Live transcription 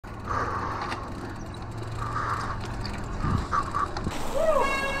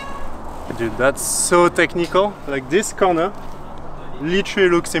Dude, that's so technical. Like this corner literally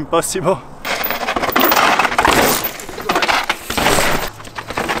looks impossible.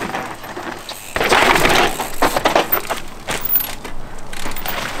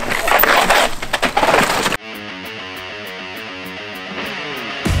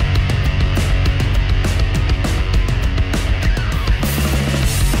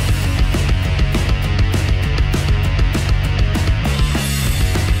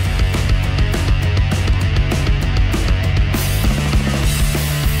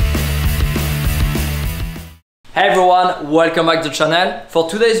 Hey everyone, welcome back to the channel. For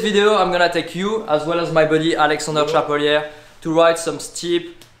today's video, I'm gonna take you, as well as my buddy Alexander Chapelier, to ride some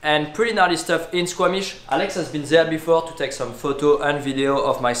steep and pretty gnarly stuff in Squamish. Alex has been there before to take some photo and video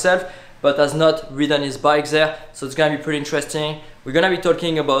of myself, but has not ridden his bike there, so it's gonna be pretty interesting. We're gonna be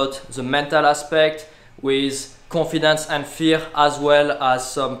talking about the mental aspect with confidence and fear, as well as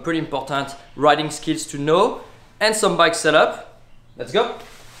some pretty important riding skills to know and some bike setup. Let's go.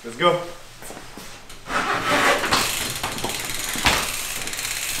 Let's go.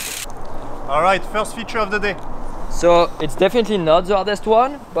 Alright, first feature of the day. So it's definitely not the hardest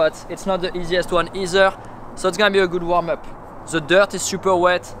one, but it's not the easiest one either. So it's gonna be a good warm-up. The dirt is super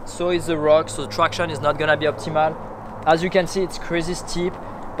wet, so is the rock, so the traction is not gonna be optimal. As you can see, it's crazy steep,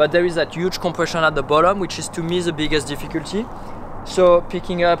 but there is that huge compression at the bottom, which is to me the biggest difficulty. So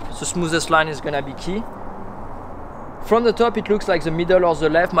picking up the smoothest line is gonna be key. From the top, it looks like the middle or the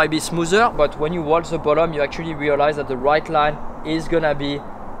left might be smoother, but when you walk the bottom, you actually realize that the right line is gonna be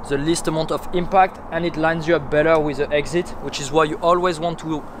the least amount of impact, and it lines you up better with the exit, which is why you always want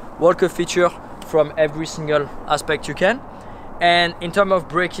to walk a feature from every single aspect you can. And in terms of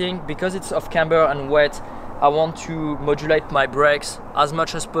braking, because it's off camber and wet, I want to modulate my brakes as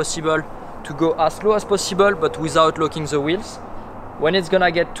much as possible to go as slow as possible, but without locking the wheels. When it's gonna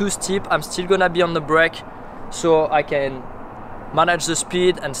get too steep, I'm still gonna be on the brake, so I can manage the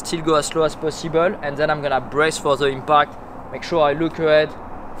speed and still go as slow as possible, and then I'm gonna brace for the impact, make sure I look ahead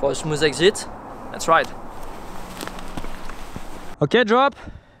for a smooth exit. Let's ride. Okay, drop.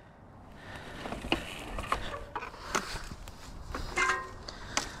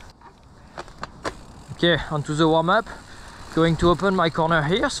 Okay, onto the warm-up. Going to open my corner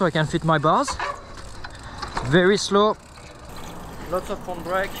here so I can fit my bars. Very slow. Lots of front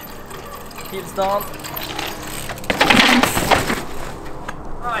brake. Heels down.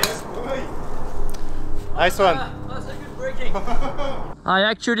 Nice. Nice one. That's a good braking. I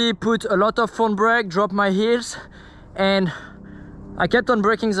actually put a lot of front brake, dropped my heels, and I kept on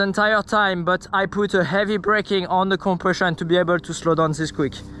braking the entire time, but I put a heavy braking on the compression to be able to slow down this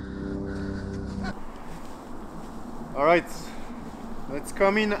quick. Alright, let's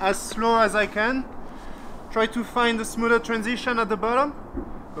come in as slow as I can. Try to find a smoother transition at the bottom.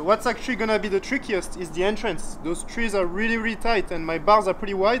 But what's actually gonna be the trickiest is the entrance. Those trees are really tight and my bars are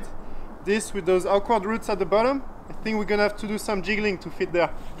pretty wide. This with those awkward roots at the bottom, I think we're gonna have to do some jiggling to fit there.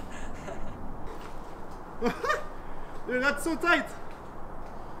 Dude, that's so tight!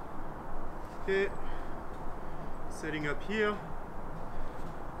 Okay, setting up here.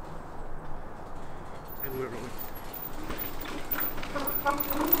 And we're rolling.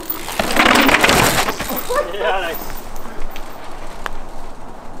 Yeah, Alex.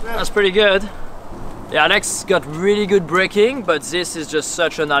 That's pretty good. Yeah, Alex got really good braking, but this is just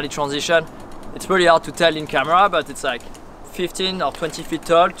such a gnarly transition. It's pretty hard to tell in camera, but it's like 15 or 20 feet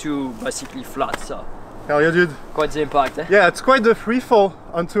tall to basically flat, so hell yeah, dude. Quite the impact, eh? Yeah, it's quite the free fall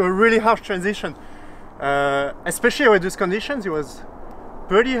onto a really harsh transition. Especially with these conditions, it was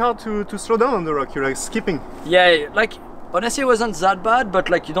pretty hard to slow down on the rock. You're like skipping. Yeah, like honestly it wasn't that bad, but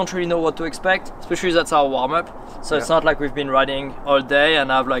like you don't really know what to expect, especially that's our warm-up. So yeah. It's not like we've been riding all day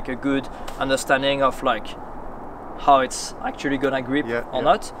and have like a good understanding of like how it's actually gonna grip or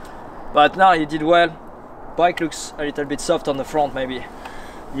not. But now he did well. Bike looks a little bit soft on the front maybe.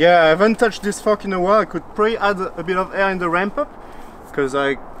 Yeah, I haven't touched this fork in a while. I could probably add a bit of air in the ramp up because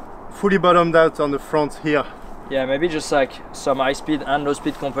I fully bottomed out on the front here. Yeah, maybe just like some high speed and low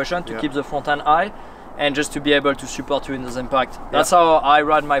speed compression to keep the front end high and just to be able to support you in this impact. That's how I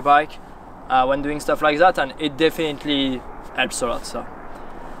ride my bike when doing stuff like that, and it definitely helps a lot. So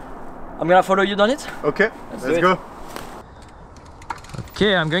I'm gonna follow you down it. Okay, let's go.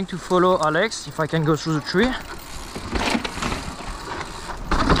 Okay, I'm going to follow Alex if I can go through the tree.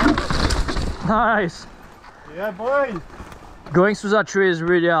 Nice. Yeah, boy. Going through that tree is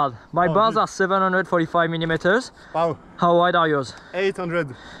really hard. My bars are 745 millimeters. Wow. How wide are yours?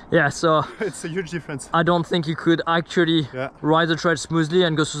 800. Yeah, so it's a huge difference. I don't think you could actually ride the trail smoothly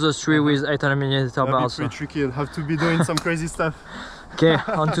and go through the tree with 800 millimeter bars. That'd be pretty tricky. You'd have to be doing some crazy stuff. Okay,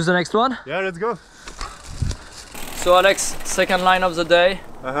 on to the next one. Yeah, let's go. So Alex, second line of the day.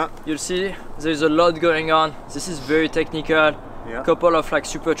 Uh-huh. You'll see there's a lot going on. This is very technical. Yeah. Couple of like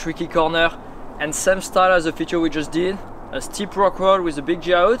super tricky corner, and same style as the feature we just did. A steep rock roll with a big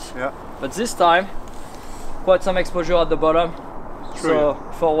G out. Yeah. But this time, quite some exposure at the bottom. True, So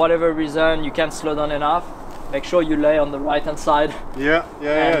yeah. for whatever reason, you can't slow down enough. Make sure you lay on the right hand side. Yeah,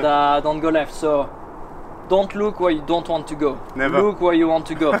 And don't go left. So don't look where you don't want to go. Never. Look where you want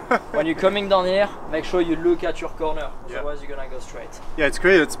to go. When you're coming down here, make sure you look at your corner. Yeah. Otherwise you're gonna go straight. Yeah, it's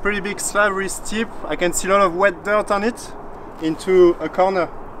great. It's pretty big slab, really steep. I can see a lot of wet dirt on it into a corner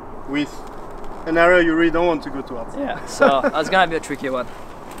with an area you really don't want to go towards. Yeah, so that's gonna be a tricky one.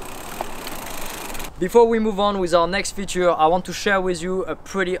 Before we move on with our next feature, I want to share with you a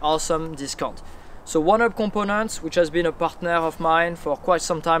pretty awesome discount. So One Up Components, which has been a partner of mine for quite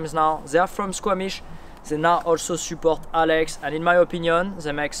some time now, they are from Squamish. They now also support Alex, and in my opinion,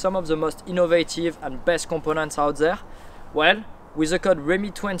 they make some of the most innovative and best components out there. Well, with the code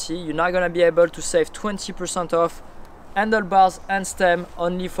REMI20, you're now gonna be able to save 20% off handlebars and stem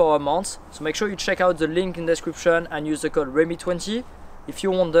only for a month. So make sure you check out the link in the description and use the code REMI20. If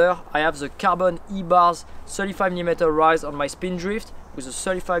you wonder, I have the carbon E-bars 35mm rise on my Spindrift with a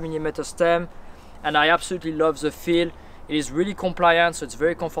 35mm stem, and I absolutely love the feel. It is really compliant, so it's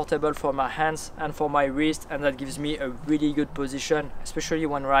very comfortable for my hands and for my wrist, and that gives me a really good position, especially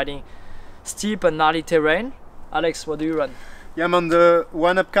when riding steep and gnarly terrain. Alex, what do you run? Yeah, I'm on the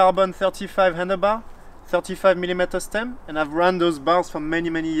One Up Carbon 35 handlebar, 35mm stem, and I've run those bars for many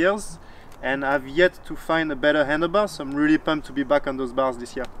years, and I've yet to find a better handlebar, so I'm really pumped to be back on those bars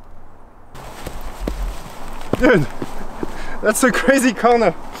this year. Dude, that's a crazy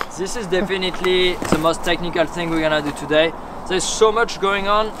corner. This is definitely the most technical thing we're gonna do today. There's so much going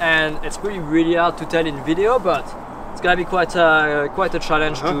on, and it's really hard to tell in video, but it's gonna be quite a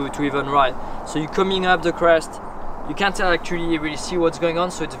challenge to even ride. So you're coming up the crest, you can't actually really see what's going on,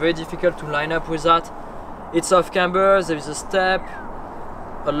 so it's very difficult to line up with that. It's off camber, there is a step,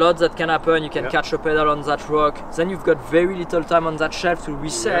 a lot that can happen. You can catch a pedal on that rock, then you've got very little time on that shelf to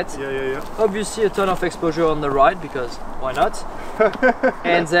reset. Obviously a ton of exposure on the ride, because why not?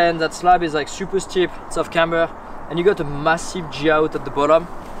 And then that slab is like super steep, it's off camber, and you got a massive G out at the bottom,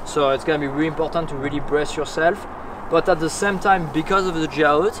 so it's gonna be really important to really brace yourself. But at the same time, because of the G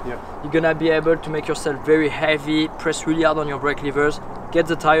out, you're gonna be able to make yourself very heavy, press really hard on your brake levers, get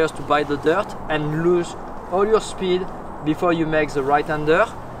the tires to bite the dirt, and lose all your speed before you make the right-hander.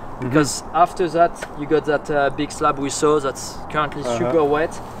 Because after that, you got that big slab we saw that's currently super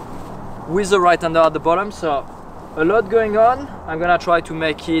wet with the right-hander at the bottom. So a lot going on. I'm gonna try to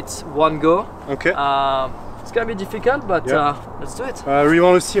make it one go. Okay. It's gonna be difficult, but let's do it. I really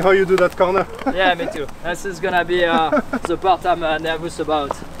want to see how you do that corner. Yeah, me too. This is gonna be the part I'm nervous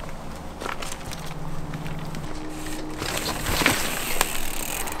about.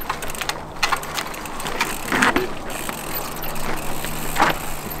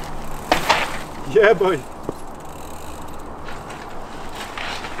 Yeah, boy.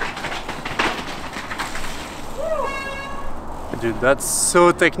 Dude, that's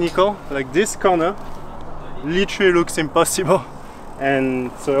so technical. Like, this corner literally looks impossible.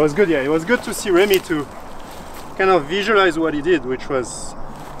 And so it was good, yeah. It was good to see Remy to kind of visualize what he did, which was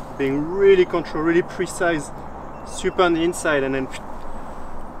being really controlled, really precise, super on the inside, and then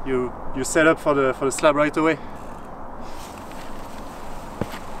you set up for the slab right away.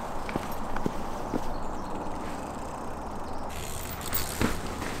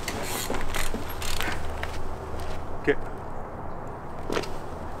 Okay.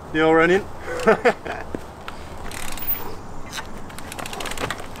 They all running.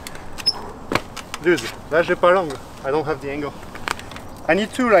 Dude, là j'ai pas l'angle. I don't have the angle. I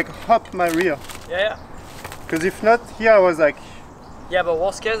need to like hop my rear. Yeah. Because if not, here I was like. Yeah, but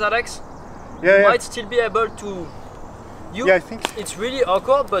worst case, Alex, you might still be able to. Yeah, I think so. It's really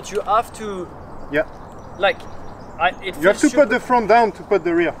awkward, but you have to. Yeah. Like, you have to put the front down to put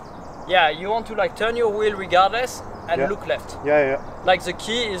the rear. Yeah, you want to like turn your wheel regardless and look left. Yeah. Like the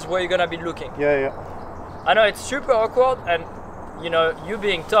key is where you're gonna be looking. Yeah. I know it's super awkward, and you know, you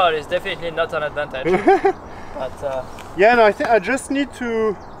being tall is definitely not an advantage. But yeah, no, I think I just need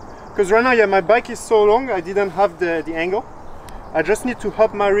to, because right now, yeah, my bike is so long, I didn't have the angle. I just need to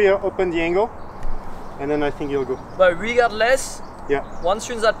hop my rear, open the angle, and then I think it'll go. But regardless, yeah, once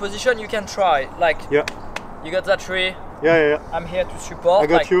you're in that position, you can try. Like, yeah, you got that tree. Yeah. I'm here to support. I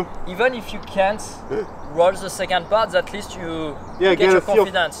got you. Even if you can't roll the second part, at least you get your a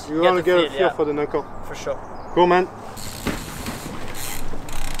confidence. You want to get a feel for the knuckle. For sure. Cool, man.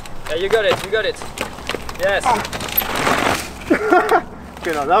 Yeah, you got it. Yes.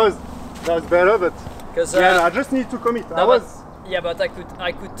 Okay, now that was better, but yeah, no, I just need to commit. Yeah, but I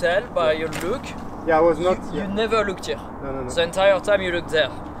could tell by your look. Yeah, I was not. You never looked here. No. The entire time you looked there,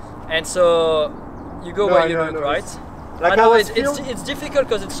 and so you go where you look, right? Like I know it's difficult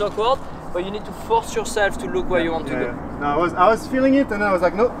because it's awkward, but you need to force yourself to look where you want to go. Yeah. No, I was feeling it, and I was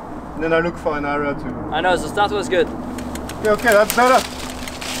like, no. And then I look for an area too. I know the start was good. Okay, that's better.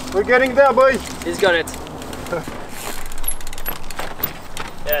 We're getting there, boy. He's got it.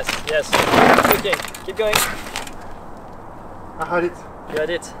 Yes. Okay, keep going. I had it. You had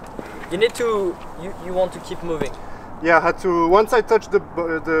it. You need to. You want to keep moving. Yeah, I had to. Once I touched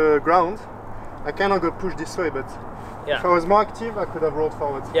the ground, I cannot go push this way, but if I was more active, I could have rolled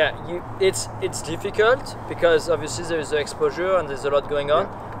forward. Yeah, it's difficult because obviously there is the exposure and there's a lot going on.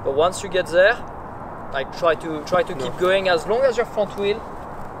 But once you get there, like try to keep going as long as your front wheel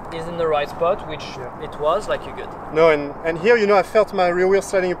is in the right spot, which it was. Like you're good. No, and here, you know, I felt my rear wheel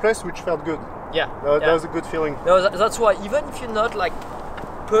sliding in place, which felt good. Yeah, that was a good feeling. No, that's why even if you're not like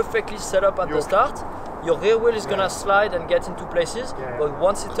perfectly set up at the start, your rear wheel is gonna slide and get into places. But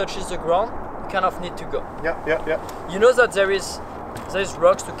once it touches the ground, you kind of need to go. Yeah. You know that there is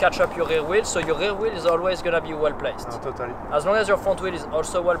rocks to catch up your rear wheel, so your rear wheel is always gonna be well placed. Oh, totally. As long as your front wheel is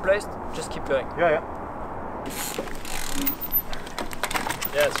also well placed, just keep going. Yeah.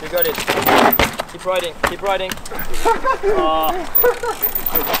 Yes, you got it. Keep riding.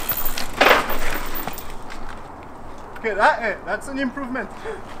 Okay, that's an improvement.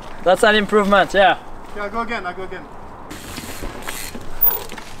 That's an improvement, yeah. Okay, I go again.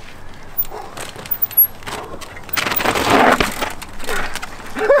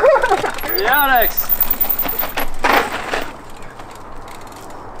 Yeah, Alex.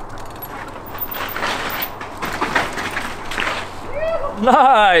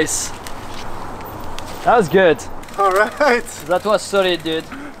 Nice. That was good. All right. That was solid, dude.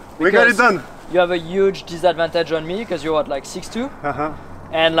 We got it done. You have a huge disadvantage on me because you're at like 6'2".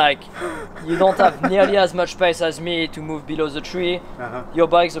 And like you don't have nearly as much space as me to move below the tree. Your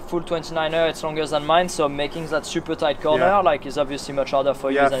bike's a full 29er, it's longer than mine, so making that super tight corner like is obviously much harder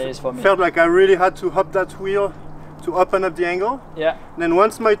for you than it is for me. Felt like I really had to hop that wheel to open up the angle. Yeah. And then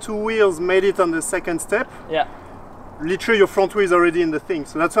once my two wheels made it on the second step, literally your front wheel is already in the thing,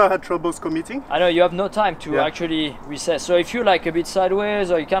 so that's why I had troubles committing. I know you have no time to actually recess, so if you're like a bit sideways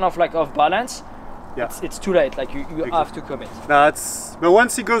or you kind of like off balance, it's too late, like you have to commit. But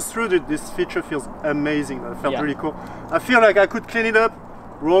once it goes through, this feature feels amazing. That felt really cool. I feel like I could clean it up,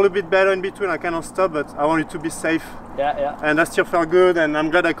 roll a bit better in between. I cannot stop, but I want it to be safe. And that still felt good, and I'm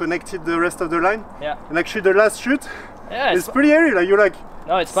glad I connected the rest of the line. And actually the last shoot is pretty airy, like you're like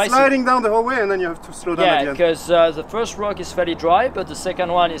it's sliding down the whole way, and then you have to slow down at the end. Because the first rock is fairly dry, but the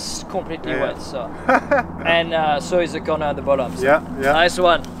second one is completely wet. So and so is the corner at the bottom. So. Nice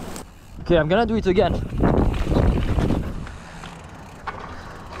one. Okay, I'm gonna do it again.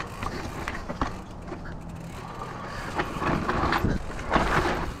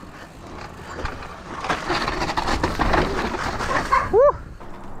 Woo!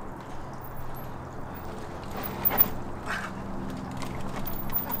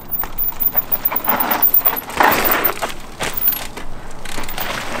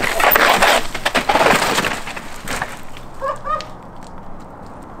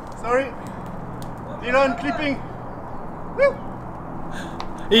 Sorry. Dylan, clipping. Woo!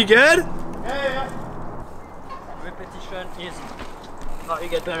 You good? Yeah. Repetition is how you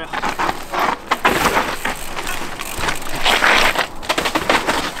get better.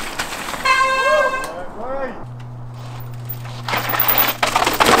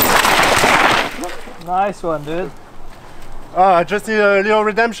 Nice one, dude. I just need a little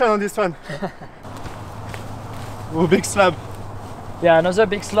redemption on this one. Oh, big slab. Yeah, another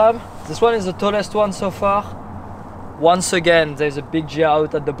big slab. This one is the tallest one so far. Once again, there's a big gear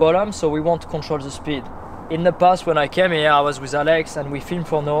out at the bottom, so we want to control the speed. In the past, when I came here, I was with Alex and we filmed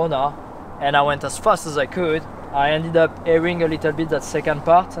for Noona, and I went as fast as I could. I ended up airing a little bit that second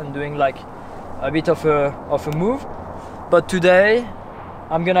part and doing like a bit of a move. But today,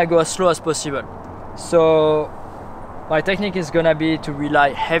 I'm gonna go as slow as possible. So my technique is gonna be to rely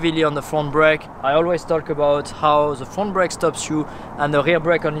heavily on the front brake. I always talk about how the front brake stops you and the rear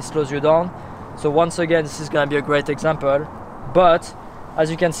brake only slows you down. So once again, this is gonna be a great example. But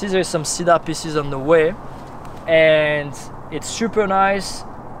as you can see, there's some cedar pieces on the way, and it's super nice.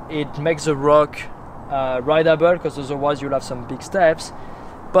 It makes the rock rideable, because otherwise you'll have some big steps.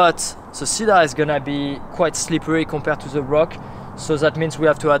 But the cedar is gonna be quite slippery compared to the rock. So that means we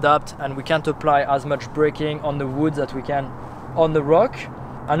have to adapt, and we can't apply as much braking on the wood that we can on the rock.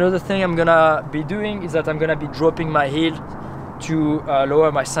 Another thing I'm gonna be doing is that I'm gonna be dropping my heel to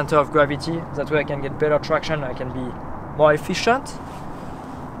lower my center of gravity. That way I can get better traction, I can be more efficient.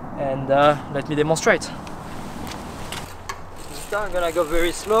 And let me demonstrate. This time I'm gonna go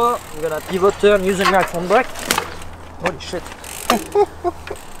very slow. I'm gonna pivot turn using my front brake. Holy shit.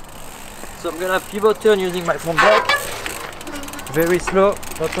 So I'm gonna pivot turn using my front brake. Very slow,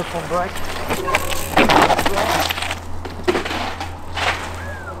 lots of front brake.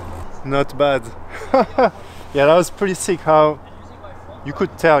 Not bad. Yeah, that was pretty sick how you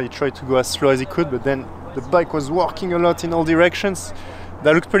could tell he tried to go as slow as he could, but then the bike was working a lot in all directions.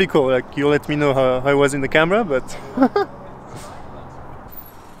 That looked pretty cool. Like, you let me know how I was in the camera, but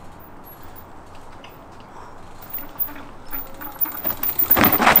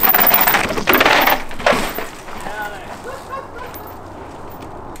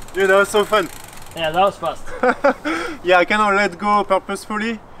dude, that was so fun. Yeah, that was fast. Yeah, I cannot let go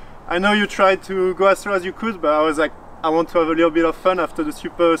purposefully. I know you tried to go as slow as you could, but I was like, I want to have a little bit of fun after the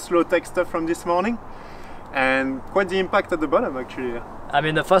super slow tech stuff from this morning. And quite the impact at the bottom, actually. I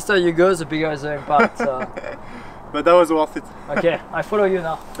mean, the faster you go, the bigger is the impact. So. But that was worth it. Okay, I follow you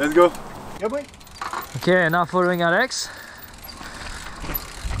now. Let's go. Yeah, boy. Okay, now following Alex.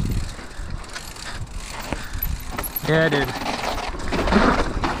 Yeah, dude.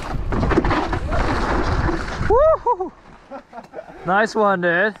 Woohoo! Nice one,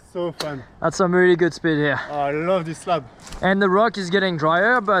 dude. So fun. That's some really good speed here. Oh, I love this slab. And the rock is getting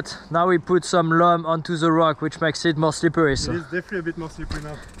drier, but now we put some loam onto the rock, which makes it more slippery. So. It is definitely a bit more slippery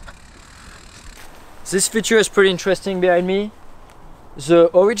now. This feature is pretty interesting behind me. The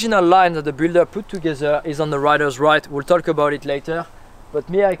original line that the builder put together is on the rider's right. We'll talk about it later. But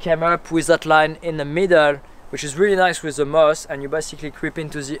me, I came up with that line in the middle, which is really nice with the moss, and you basically creep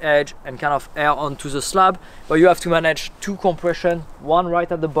into the edge and kind of air onto the slab, but you have to manage two compression, one right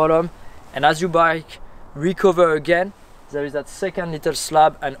at the bottom, and as your bike recover again, there is that second little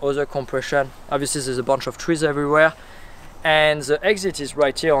slab and other compression. Obviously there's a bunch of trees everywhere, and the exit is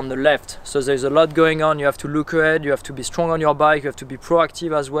right here on the left, so there's a lot going on. You have to look ahead, you have to be strong on your bike, you have to be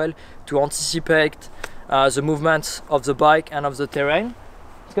proactive as well to anticipate the movement of the bike and of the terrain.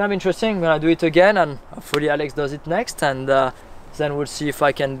 It's gonna be interesting. I'm gonna do it again, and hopefully Alex does it next, and then we'll see if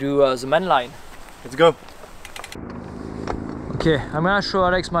I can do the main line. Let's go. Okay, I'm gonna show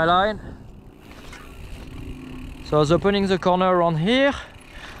Alex my line. So I was opening the corner around here.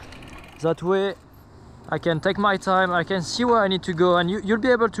 That way I can take my time, I can see where I need to go, and you'll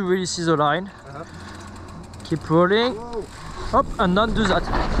be able to really see the line. Keep rolling. Whoa. Up, and don't do that.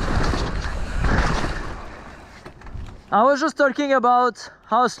 I was just talking about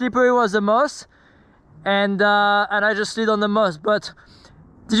how slippery was the moss, and I just slid on the moss, but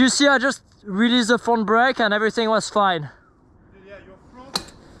did you see I just released the front brake and everything was fine? Yeah, your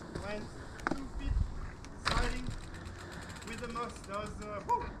front went 2 feet sliding with the moss. That was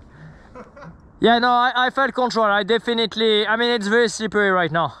Yeah, no, I felt control. I mean, it's very slippery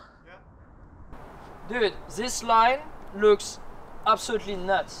right now. Yeah. Dude, this line looks absolutely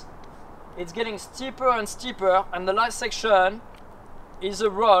nuts. It's getting steeper and steeper, and the last section is a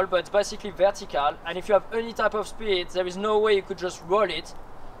roll, but it's basically vertical, and if you have any type of speed, there is no way you could just roll it.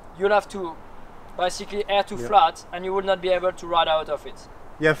 You'll have to basically air to flat, and you will not be able to ride out of it.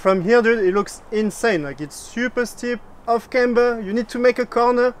 Yeah, from here, dude, it looks insane. Like, it's super steep, off camber. You need to make a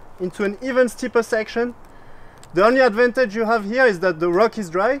corner into an even steeper section. The only advantage you have here is that the rock is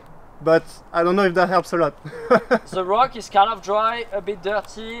dry, but I don't know if that helps a lot. The rock is kind of dry, a bit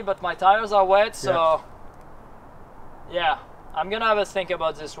dirty, but my tires are wet, so yeah, I'm gonna have a think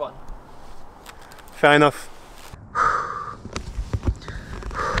about this one. Fair enough.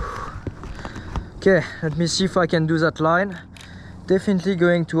 Okay, let me see if I can do that line. Definitely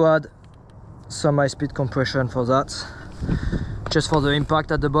going to add some high speed compression for that, just for the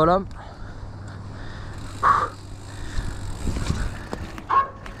impact at the bottom.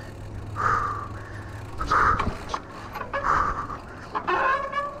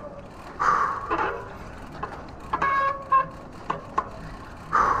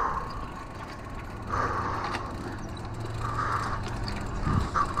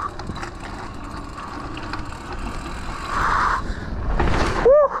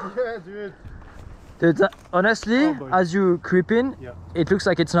 Dude. Dude, honestly, as you creep in, it looks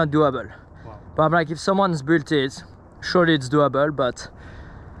like it's not doable. Wow. But I'm like, if someone's built it, surely it's doable, but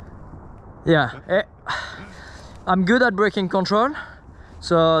yeah. I'm good at braking control,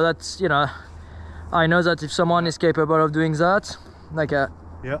 so that's, you know, I know that if someone is capable of doing that, like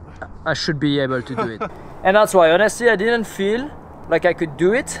I should be able to do it. And that's why, honestly, I didn't feel like I could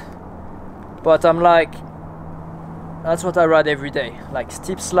do it, but I'm like, that's what I ride every day, like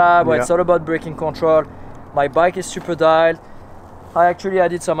steep slab where it's all about braking control. My bike is super dialed, I actually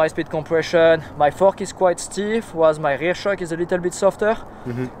added some high-speed compression. My fork is quite stiff, whereas my rear shock is a little bit softer,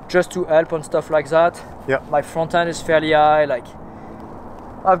 just to help on stuff like that. Yeah. My front end is fairly high. Like,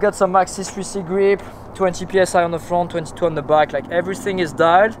 I've got some Maxxis 3C grip, 20 psi on the front, 22 on the back. Like, everything is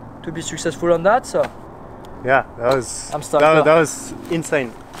dialed to be successful on that. So yeah, that was that was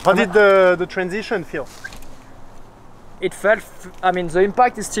insane. How did the transition feel? It felt, I mean, the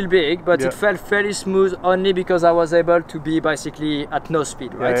impact is still big, but it felt fairly smooth only because I was able to be basically at no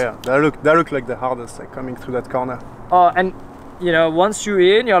speed, right? Yeah, yeah. That looked like the hardest, like coming through that corner. Oh, and you know, once you're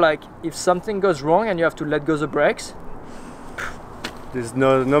in, you're like, if something goes wrong and you have to let go the brakes, there's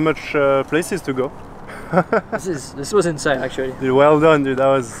no much places to go. this was insane, actually. Dude, well done, dude. That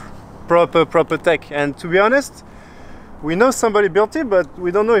was proper tech. And to be honest, we know somebody built it, but we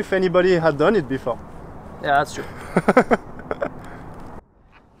don't know if anybody had done it before. Yeah, that's true.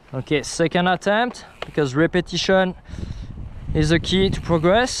 Okay, second attempt, because repetition is the key to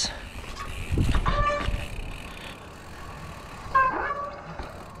progress.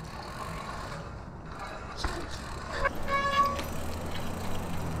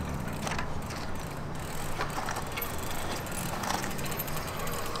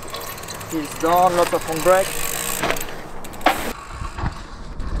 He's done, lot of front brake.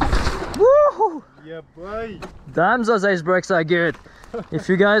 Woohoo! Yeah, boy! Damn, those ace brakes are good. If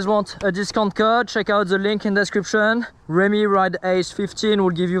you guys want a discount code, check out the link in description. Remy Ride Ace 15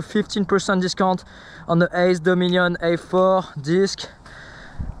 will give you 15% discount on the Ace Dominion A4 disc.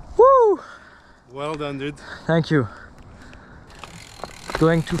 Woo! Well done, dude. Thank you.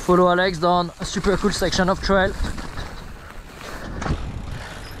 Going to follow Alex down a super cool section of trail.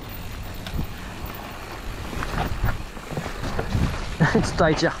 It's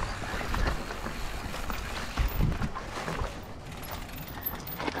tight here.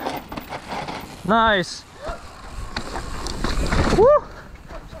 Nice. Woo!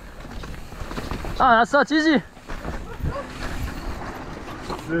 Ah, that's not easy.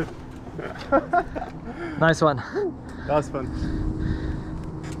 Nice one. That was fun.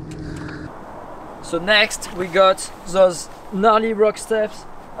 So next we got those gnarly rock steps.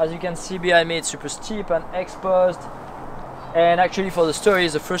 As you can see behind me, it's super steep and exposed. And actually, for the story,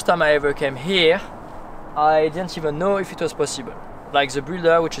 the first time I ever came here, I didn't even know if it was possible. Like the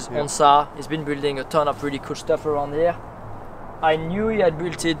builder, which is Onsa, he's been building a ton of really cool stuff around here. I knew he had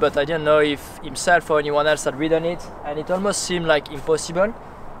built it, but I didn't know if himself or anyone else had ridden it, and it almost seemed like impossible.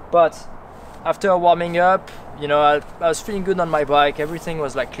 But after warming up, you know, I was feeling good on my bike. Everything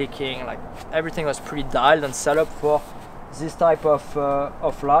was like clicking, like everything was pretty dialed and set up for this type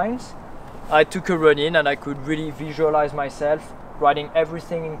of lines. I took a run in and I could really visualize myself riding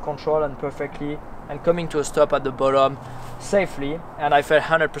everything in control and perfectly, and coming to a stop at the bottom safely, and I felt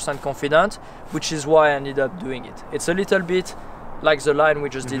 100% confident, which is why I ended up doing it. It's a little bit like the line we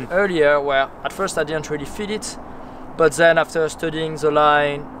just did earlier, where at first I didn't really feel it, but then after studying the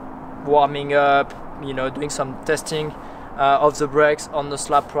line, warming up, you know, doing some testing of the brakes on the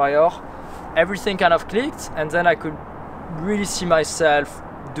slab prior, everything kind of clicked, and then I could really see myself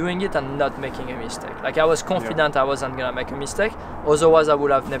doing it and not making a mistake. Like, I was confident I wasn't gonna make a mistake, otherwise I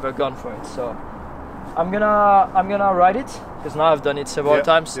would have never gone for it. So I'm gonna ride it, because now I've done it several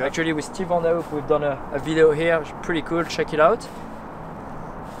times. Actually, with Steve on the roof, we've done a video here, it's pretty cool, check it out.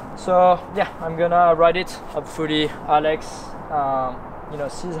 So yeah, I'm gonna ride it. Hopefully Alex you know,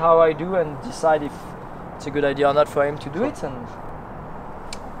 sees how I do and decide if it's a good idea or not for him to do it, and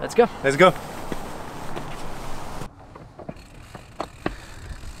let's go. Let's go.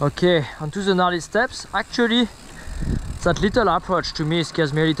 Okay, onto the gnarly steps. Actually, that little approach to me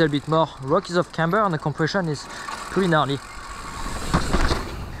scares me a little bit more. Rock is off camber and the compression is pretty gnarly.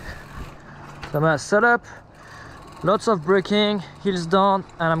 So I'm gonna set up, lots of braking, heels down,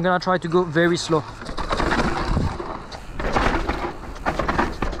 and I'm gonna try to go very slow.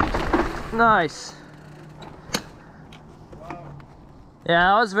 Nice. Wow.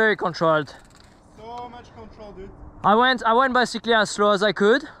 Yeah, I was very controlled. So much control, dude. I went basically as slow as I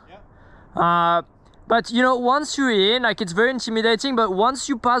could. Yeah. But you know, once you're in, like, it's very intimidating, but once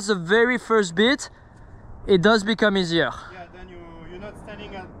you pass the very first bit, it does become easier. Yeah, then you're not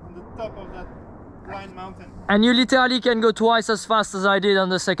standing on the top of that blind mountain. And you literally can go twice as fast as I did on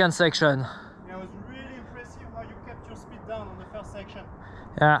the second section. Yeah, it was really impressive how you kept your speed down on the first section.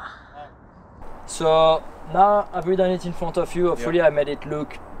 Yeah. Wow. So now I've ridden it in front of you. Hopefully I made it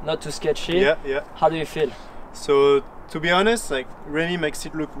look not too sketchy. Yeah, yeah. How do you feel? So to be honest, like, Remy makes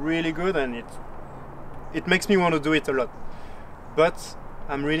it look really good, and it makes me want to do it a lot. But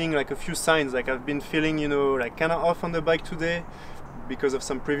I'm reading like a few signs, like I've been feeling, you know, like kind of off on the bike today because of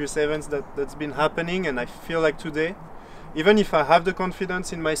some previous events that's been happening, and I feel like today even if I have the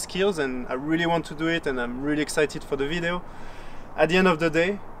confidence in my skills and I really want to do it and I'm really excited for the video, at the end of the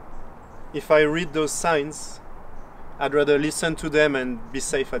day, if I read those signs, I'd rather listen to them and be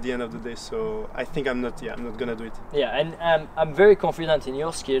safe at the end of the day. So I think I'm not gonna do it. Yeah, and I'm very confident in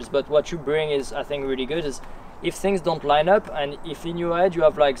your skills, but what you bring is, I think, really good. Is if things don't line up and if in your head you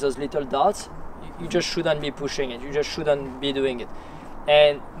have like those little doubts, you just shouldn't be pushing it. You just shouldn't be doing it.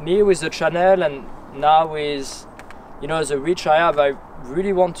 And me with the channel and now with, you know, the reach I have, I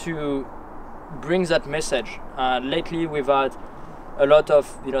really want to bring that message. Lately we've had a lot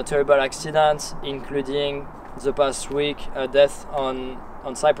of, you know, terrible accidents, including the past week a death on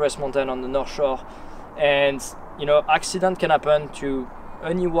Cypress Mountain on the North Shore. And you know, accident can happen to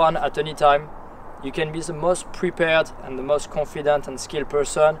anyone at any time. You can be the most prepared and the most confident and skilled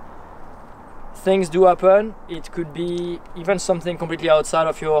person. Things do happen. It could be even something completely outside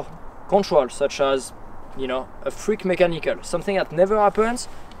of your control, such as, you know, a freak mechanical, something that never happens,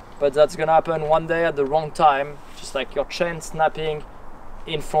 but that's gonna happen one day at the wrong time, just like your chain snapping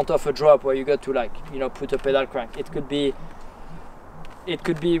in front of a drop where you got to, like, you know, put a pedal crank. It could be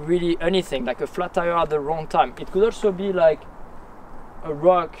really anything, like a flat tire at the wrong time. It could also be like a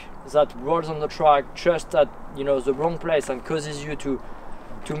rock that rolls on the track just at, you know, the wrong place and causes you to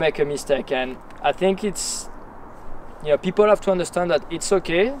make a mistake. And I think it's, you know, people have to understand that it's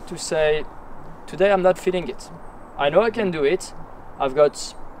okay to say, today I'm not feeling it. I know I can do it. I've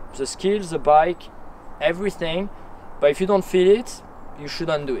got the skills, the bike, everything, but if you don't feel it, you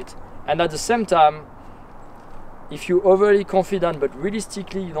shouldn't do it. And at the same time, if you're overly confident but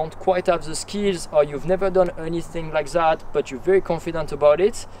realistically you don't quite have the skills, or you've never done anything like that but you're very confident about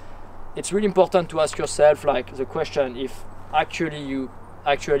it, it's really important to ask yourself, like, the question if you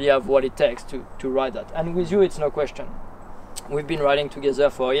actually have what it takes to ride that. And with you, it's no question. We've been riding together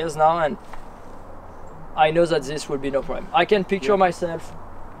for years now, and I know that this will be no problem. I can picture myself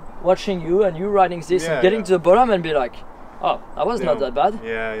watching you and you riding this and getting to the bottom and be like, oh, that was not that bad.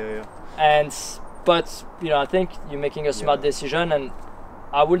 And but, you know, I think you're making a smart decision, and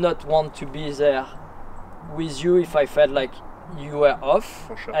I would not want to be there with you if I felt like you were off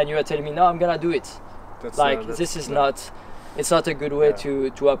and you were telling me, no, I'm gonna do it. This is not, it's not a good way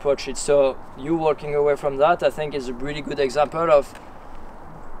to approach it. So you walking away from that, I think, is a really good example of,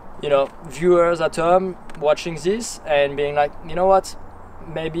 you know, viewers at home watching this and being like, you know what,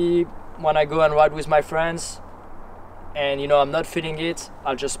 maybe when I go and ride with my friends and, you know, I'm not feeling it,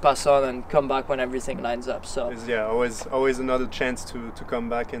 I'll just pass on and come back when everything lines up. So always another chance to come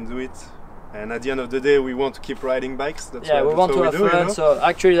back and do it. And at the end of the day, we want to keep riding bikes. We want to have fun. You know? So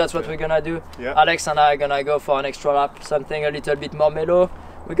actually, that's what we're gonna do. Alex and I are gonna go for an extra lap, something a little bit more mellow.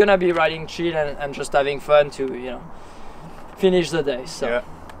 We're gonna be riding chill and just having fun to, you know, finish the day. So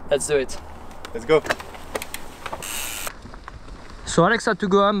let's do it. Let's go. So Alex had to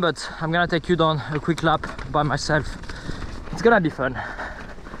go home, but I'm gonna take you down a quick lap by myself. It's gonna be fun.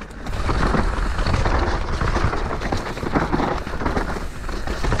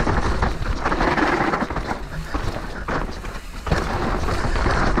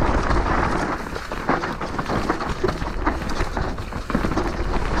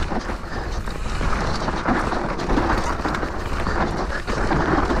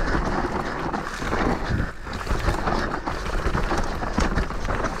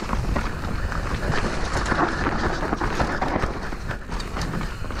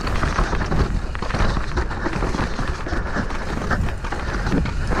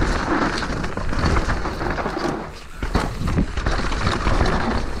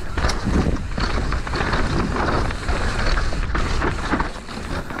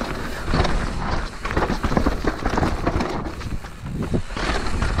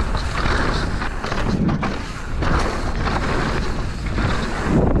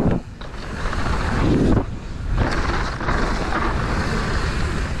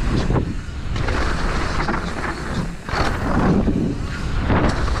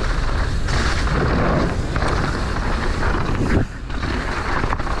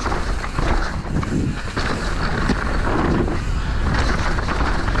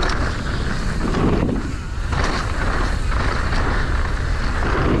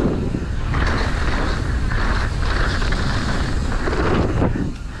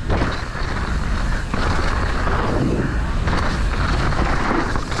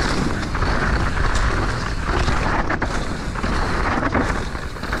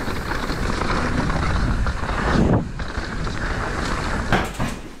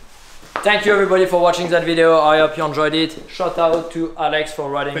 Thank you everybody for watching that video. I hope you enjoyed it. Shout out to Alex for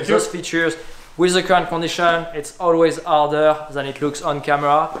riding those features with the current condition. It's always harder than it looks on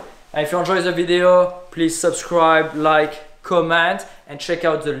camera. And if you enjoyed the video, please subscribe, like, comment, and check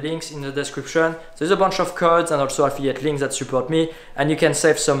out the links in the description. There's a bunch of codes and also affiliate links that support me, and you can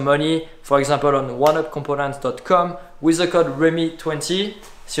save some money, for example on oneupcomponents.com with the code REMY20.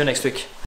 See you next week.